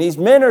repenting. These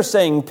men are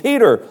saying,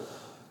 Peter,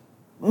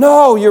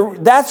 no,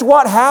 that's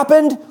what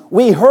happened.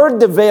 We heard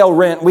the veil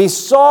rent. We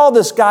saw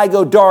the sky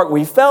go dark.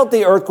 We felt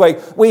the earthquake.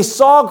 We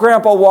saw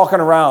Grandpa walking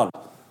around.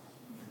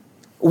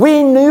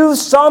 We knew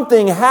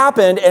something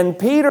happened, and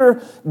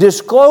Peter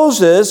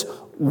discloses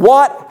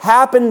what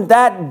happened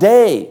that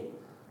day,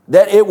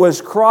 that it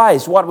was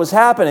Christ. What was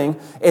happening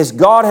is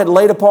God had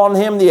laid upon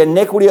him the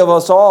iniquity of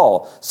us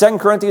all. 2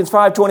 Corinthians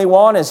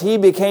 5:21, as he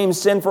became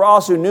sin for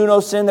us who knew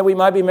no sin, that we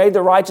might be made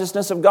the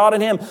righteousness of God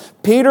in him.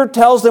 Peter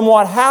tells them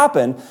what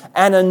happened,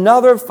 and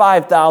another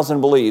 5,000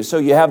 believe. So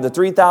you have the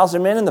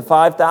 3,000 men and the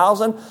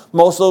 5,000.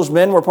 Most of those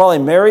men were probably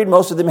married.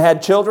 Most of them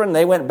had children.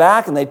 They went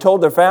back and they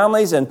told their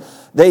families, and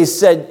they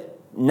said,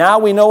 now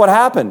we know what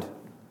happened.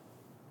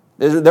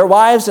 Their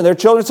wives and their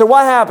children said,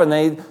 what happened?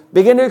 They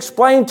began to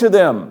explain to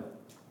them.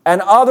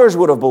 And others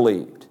would have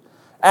believed.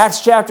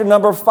 Acts chapter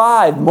number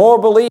 5, more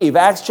believe.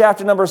 Acts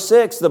chapter number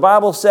 6, the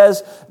Bible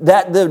says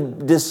that the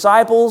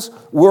disciples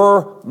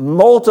were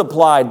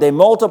multiplied. They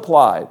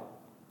multiplied.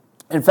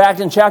 In fact,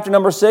 in chapter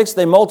number 6,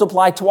 they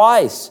multiplied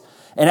twice.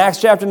 In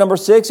Acts chapter number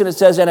 6, and it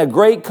says, and a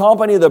great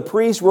company of the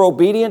priests were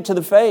obedient to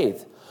the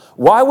faith.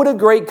 Why would a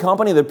great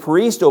company of the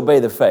priests obey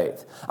the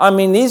faith? I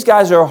mean, these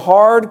guys are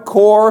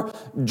hardcore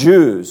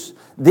Jews.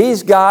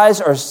 These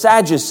guys are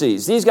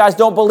Sadducees. These guys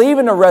don't believe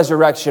in a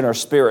resurrection or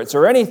spirits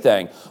or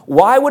anything.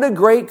 Why would a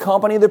great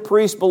company of the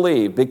priests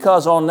believe?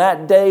 Because on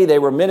that day they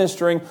were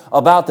ministering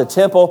about the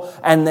temple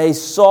and they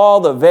saw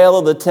the veil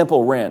of the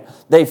temple rent.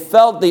 They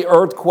felt the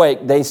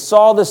earthquake. They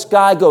saw the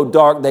sky go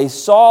dark. They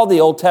saw the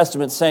Old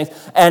Testament saints,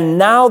 and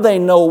now they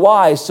know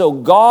why. So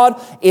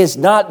God is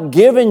not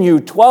giving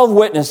you 12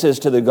 witnesses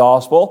to the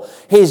gospel.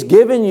 He's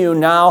given you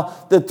now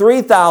the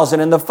 3,000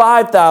 and the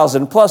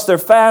 5,000 plus their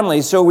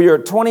families. So we are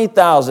at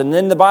 20,000. And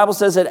then the Bible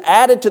says it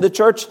added to the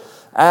church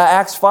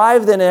Acts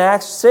 5, then in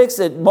Acts 6,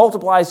 it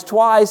multiplies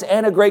twice,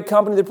 and a great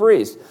company of the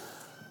priests.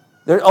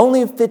 There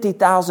only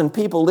 50,000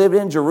 people lived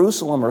in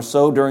Jerusalem or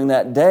so during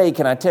that day.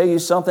 Can I tell you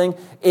something?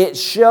 It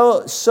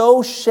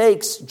so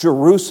shakes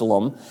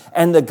Jerusalem,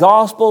 and the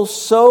gospel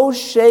so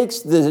shakes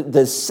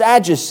the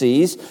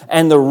Sadducees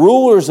and the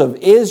rulers of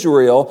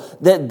Israel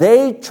that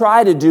they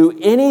try to do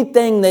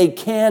anything they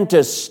can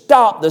to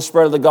stop the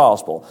spread of the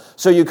gospel.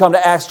 So you come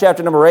to Acts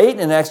chapter number 8,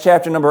 and in Acts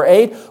chapter number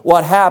 8,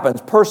 what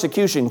happens?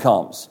 Persecution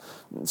comes.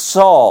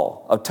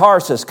 Saul of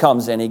Tarsus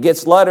comes in. He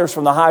gets letters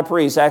from the high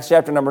priest, Acts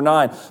chapter number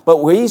 9.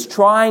 But he's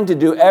trying to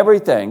do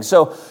everything.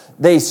 So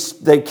they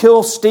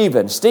kill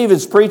Stephen.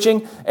 Stephen's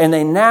preaching, and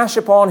they gnash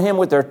upon him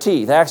with their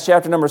teeth. Acts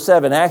chapter number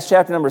 7. Acts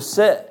chapter number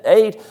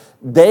 8,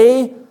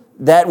 they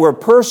that were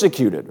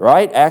persecuted,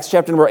 right? Acts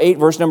chapter number 8,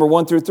 verse number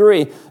 1 through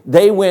 3.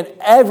 They went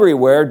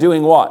everywhere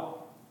doing what?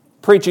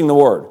 Preaching the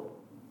word.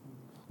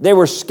 They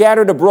were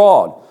scattered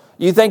abroad.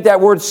 You think that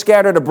word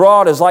scattered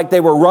abroad is like they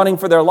were running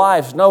for their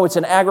lives. No, it's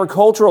an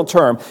agricultural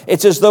term.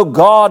 It's as though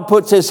God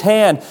puts his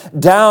hand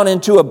down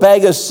into a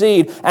bag of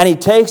seed, and he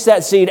takes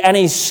that seed and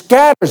he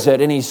scatters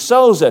it and he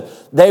sows it.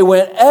 They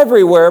went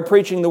everywhere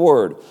preaching the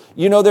word.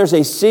 You know, there's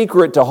a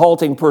secret to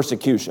halting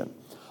persecution.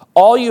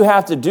 All you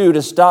have to do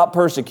to stop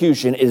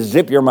persecution is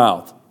zip your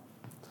mouth.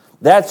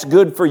 That's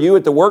good for you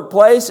at the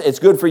workplace, it's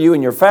good for you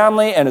and your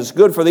family, and it's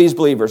good for these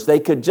believers. They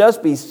could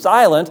just be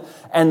silent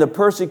and the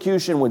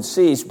persecution would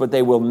cease, but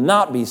they will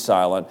not be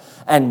silent.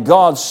 And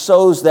God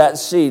sows that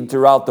seed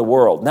throughout the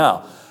world.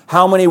 Now,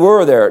 how many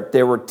were there?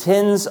 There were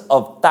tens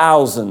of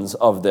thousands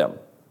of them.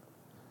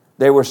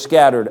 They were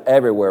scattered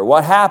everywhere.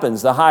 What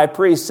happens? The high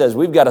priest says,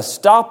 we've got to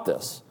stop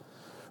this.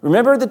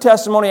 Remember the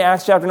testimony,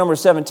 Acts chapter number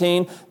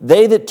 17?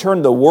 They that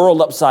turned the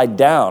world upside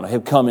down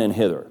have come in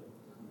hither.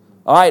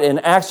 All right, in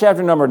Acts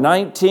chapter number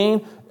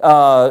 19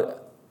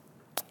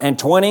 and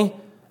 20,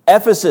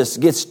 Ephesus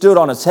gets stood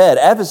on its head.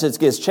 Ephesus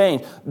gets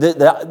changed.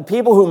 The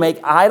people who make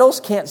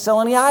idols can't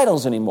sell any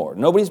idols anymore.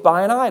 Nobody's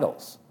buying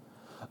idols.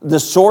 The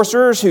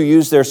sorcerers who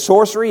use their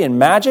sorcery and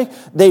magic,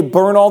 they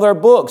burn all their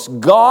books.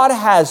 God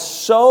has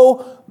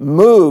so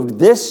moved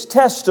this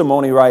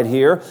testimony right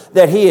here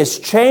that he has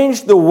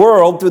changed the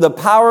world through the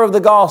power of the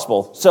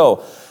gospel.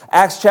 So,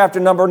 Acts chapter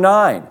number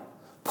 9,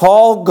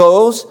 Paul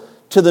goes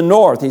to the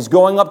north. He's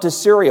going up to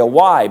Syria.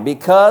 Why?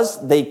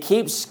 Because they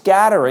keep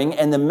scattering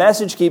and the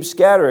message keeps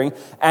scattering,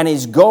 and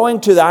he's going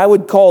to I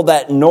would call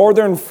that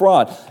northern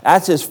front.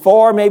 That's as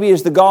far maybe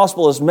as the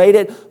gospel has made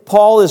it.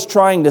 Paul is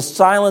trying to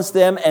silence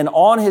them, and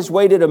on his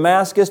way to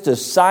Damascus to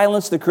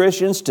silence the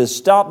Christians, to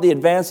stop the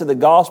advance of the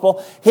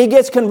gospel, he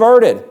gets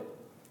converted.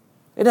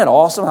 Isn't that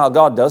awesome how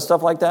God does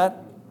stuff like that?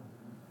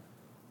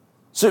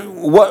 So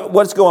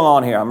what's going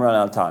on here? I'm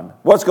running out of time.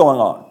 What's going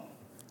on?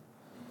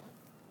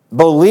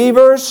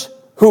 Believers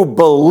who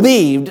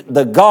believed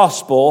the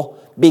gospel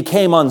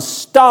became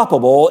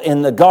unstoppable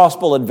in the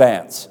gospel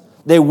advance.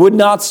 They would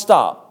not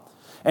stop.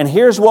 And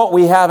here's what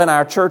we have in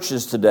our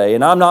churches today.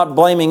 And I'm not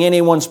blaming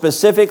anyone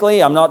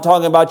specifically. I'm not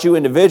talking about you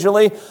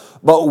individually.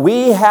 But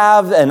we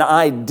have an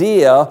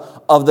idea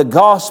of the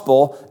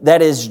gospel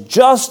that is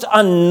just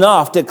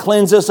enough to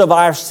cleanse us of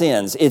our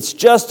sins. It's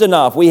just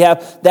enough. We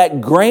have that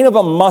grain of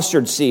a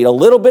mustard seed, a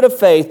little bit of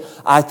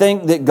faith. I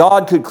think that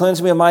God could cleanse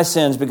me of my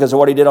sins because of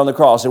what he did on the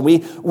cross. And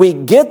we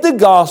get the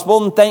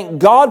gospel, and thank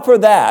God for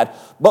that.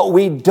 But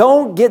we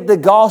don't get the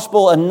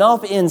gospel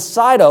enough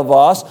inside of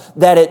us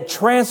that it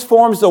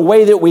transforms the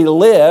way that we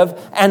live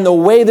and the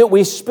way that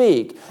we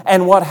speak.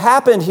 And what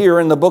happened here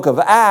in the book of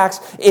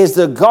Acts is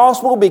the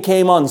gospel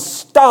became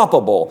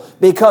unstoppable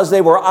because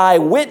they were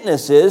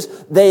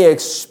eyewitnesses. They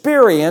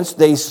experienced,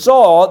 they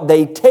saw,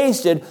 they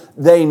tasted,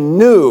 they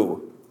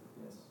knew.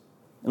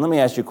 And let me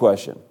ask you a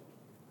question.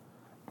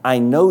 I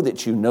know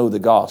that you know the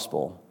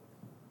gospel,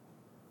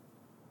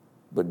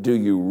 but do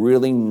you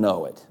really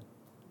know it?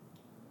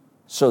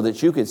 So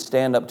that you could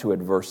stand up to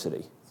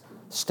adversity,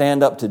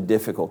 stand up to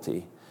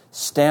difficulty,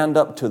 stand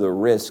up to the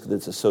risk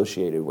that's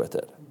associated with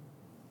it.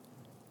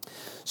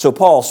 So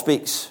Paul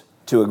speaks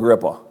to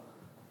Agrippa,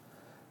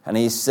 and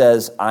he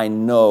says, I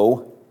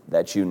know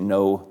that you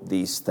know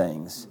these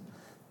things.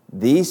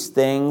 These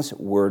things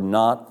were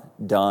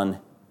not done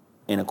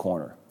in a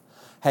corner.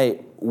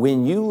 Hey,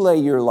 when you lay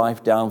your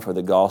life down for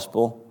the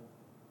gospel,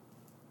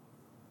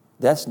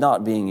 that's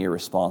not being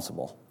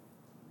irresponsible.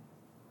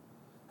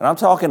 And I'm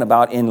talking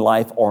about in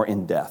life or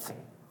in death.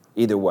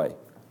 Either way.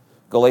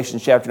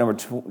 Galatians chapter number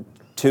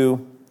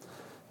 2,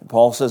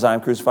 Paul says, I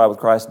am crucified with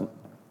Christ,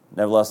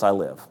 nevertheless I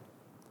live.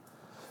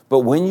 But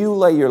when you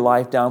lay your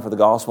life down for the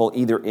gospel,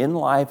 either in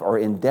life or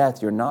in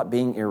death, you're not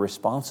being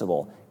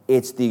irresponsible.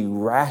 It's the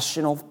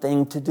rational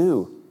thing to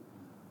do.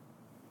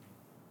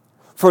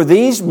 For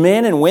these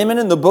men and women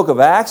in the book of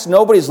Acts,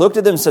 nobody's looked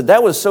at them and said,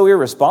 that was so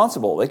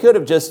irresponsible. They could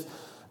have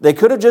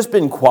just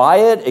been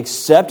quiet,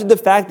 accepted the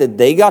fact that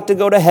they got to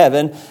go to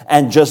heaven,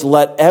 and just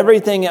let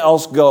everything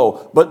else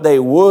go. But they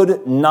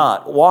would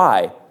not.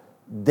 Why?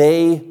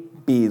 They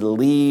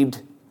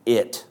believed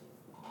it.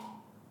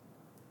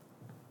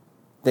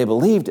 They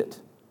believed it.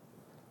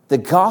 The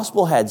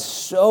gospel had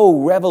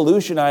so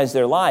revolutionized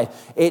their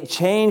life. It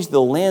changed the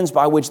lens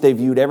by which they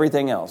viewed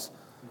everything else.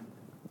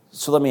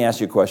 So let me ask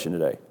you a question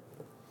today.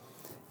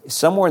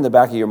 Somewhere in the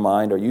back of your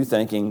mind, are you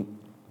thinking,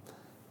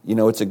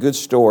 it's a good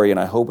story and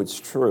I hope it's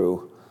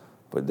true,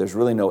 but there's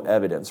really no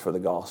evidence for the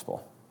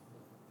gospel?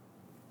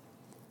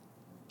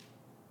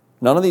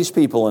 None of these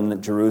people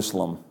in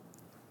Jerusalem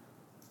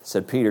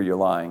said, Peter, you're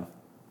lying.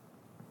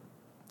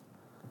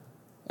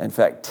 In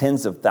fact,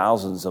 tens of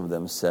thousands of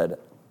them said,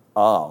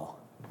 oh,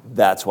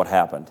 that's what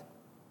happened.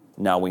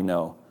 Now we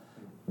know.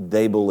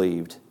 They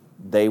believed.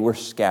 They were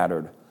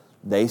scattered.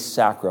 They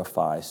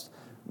sacrificed.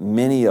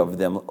 Many of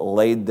them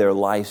laid their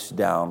lives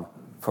down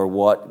for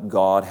what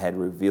God had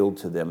revealed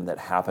to them that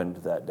happened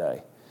that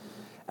day.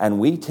 And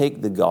we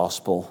take the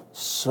gospel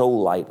so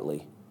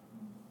lightly,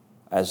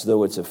 as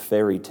though it's a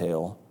fairy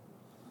tale,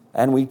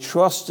 and we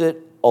trust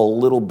it a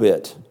little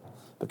bit.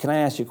 But can I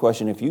ask you a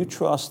question? If you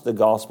trust the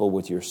gospel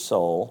with your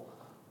soul,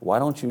 why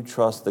don't you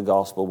trust the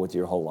gospel with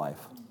your whole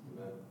life?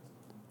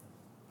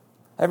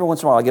 Every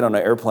once in a while I get on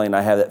an airplane,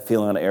 I have that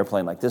feeling on an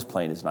airplane like this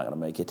plane is not going to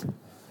make it.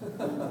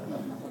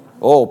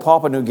 Oh,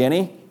 Papua New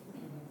Guinea,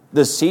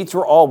 the seats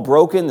were all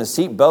broken, the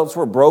seat belts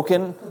were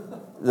broken,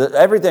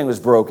 everything was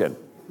broken.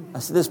 I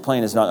said, this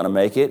plane is not going to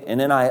make it. And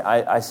then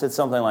I said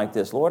something like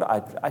this, Lord,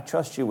 I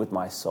trust you with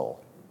my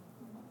soul.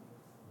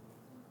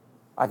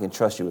 I can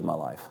trust you with my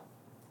life.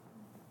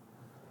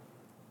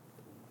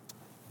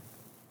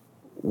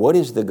 What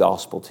is the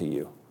gospel to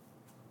you?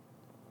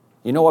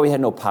 You know why we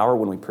had no power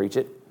when we preach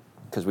it?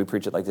 Because we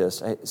preach it like this.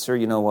 Hey, sir,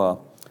 you don't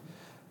want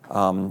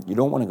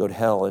to go to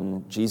hell,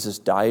 and Jesus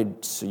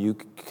died so you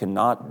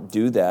cannot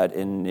do that,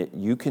 and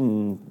you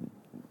can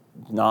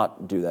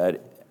not do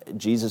that.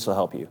 Jesus will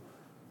help you.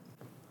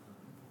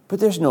 But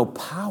there's no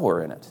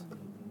power in it.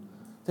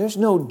 There's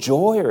no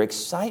joy or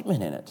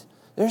excitement in it.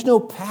 There's no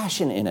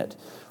passion in it.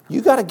 You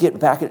got to get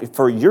back,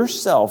 for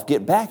yourself,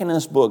 get back in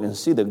this book and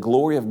see the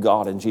glory of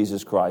God in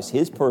Jesus Christ,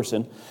 His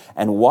person,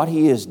 and what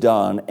He has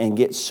done, and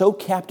get so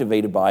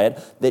captivated by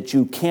it that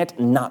you can't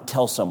not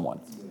tell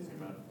someone.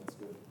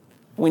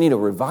 We need a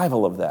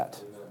revival of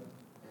that.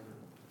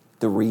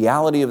 The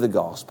reality of the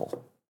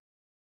gospel.